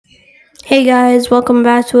Hey guys, welcome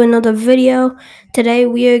back to another video. Today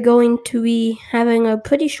we are going to be having a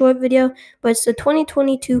pretty short video, but it's the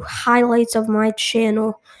 2022 highlights of my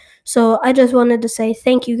channel. So I just wanted to say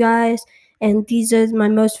thank you guys, and these are my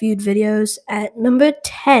most viewed videos. At number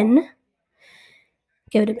 10,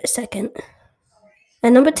 give it a second.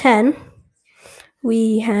 At number 10,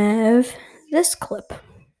 we have this clip.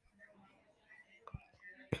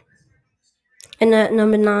 And at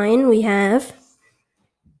number 9, we have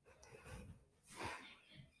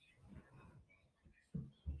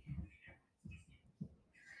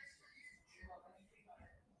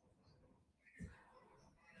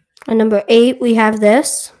at number 8, we have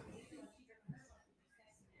this.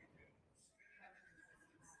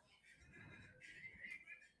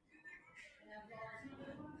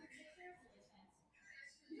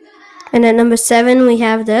 And at number 7, we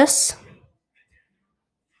have this.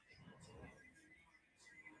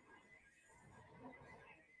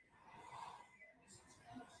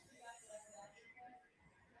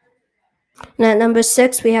 And at number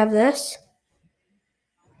 6, we have this.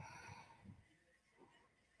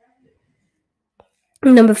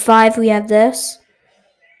 Number 5, we have this.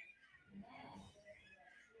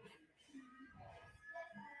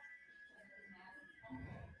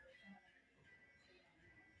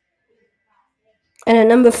 And at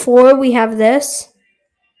number 4, we have this.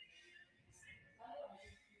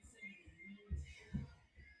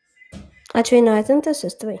 Actually, no, I think this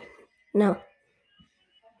is 3. No.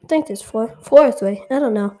 I think this is 4. 4 or 3. I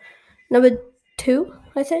don't know. Number 2,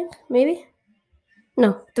 I think, maybe?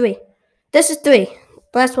 No, 3. This is 3.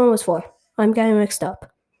 Last one was 4. I'm getting mixed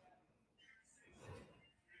up.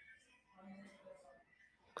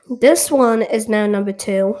 This one is now number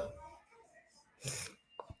 2.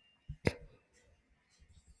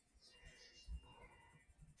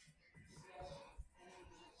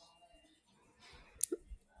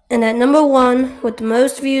 And at number 1, with the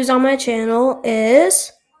most views on my channel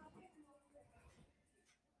is...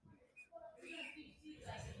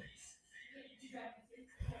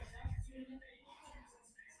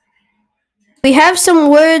 We have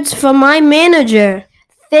some words from my manager.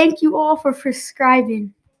 Thank you all for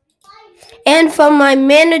subscribing. And from my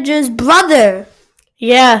manager's brother.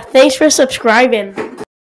 Yeah, thanks for subscribing.